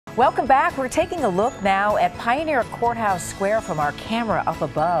Welcome back. We're taking a look now at Pioneer Courthouse Square from our camera up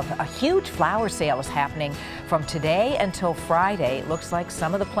above. A huge flower sale is happening from today until Friday. It looks like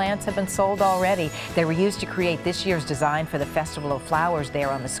some of the plants have been sold already. They were used to create this year's design for the Festival of Flowers there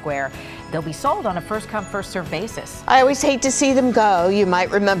on the square. They'll be sold on a first-come, first-served basis. I always hate to see them go. You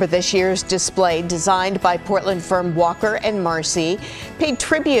might remember this year's display, designed by Portland firm Walker and Marcy, paid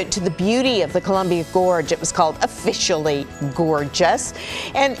tribute to the beauty of the Columbia Gorge. It was called Officially Gorgeous.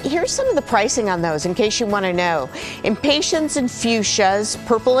 And here's some of the pricing on those in case you want to know. Impatiens and fuchsias,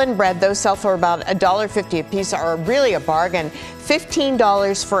 purple and red, those sell for about $1.50 a piece, are really a bargain.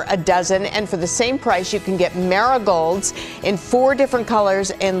 $15 for a dozen, and for the same price you can get marigolds in 4 different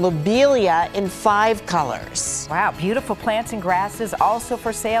colors and lobelia in 5 colors. Wow, beautiful plants and grasses also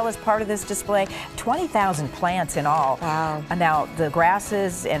for sale as part of this display. 20,000 plants in all. Wow. Now the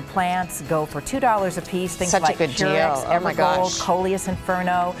grasses and plants go for $2 a piece. Things Such like a good deal. Carex, Oh my Evergold, gosh. Coleus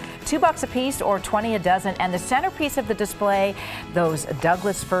Inferno. $2 a piece or 20 a dozen. And the centerpiece of the display, those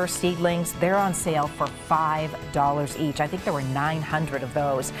Douglas fir seedlings, they're on sale for $5 each. I think there were 900 of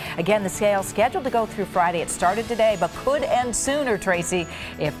those. Again, the sale scheduled to go through Friday. It started today, but could end sooner, Tracy,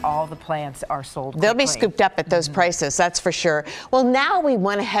 if all the plants are sold quickly. They'll be scooped up at those prices, that's for sure. Well, now we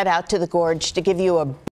want to head out to the gorge to give you a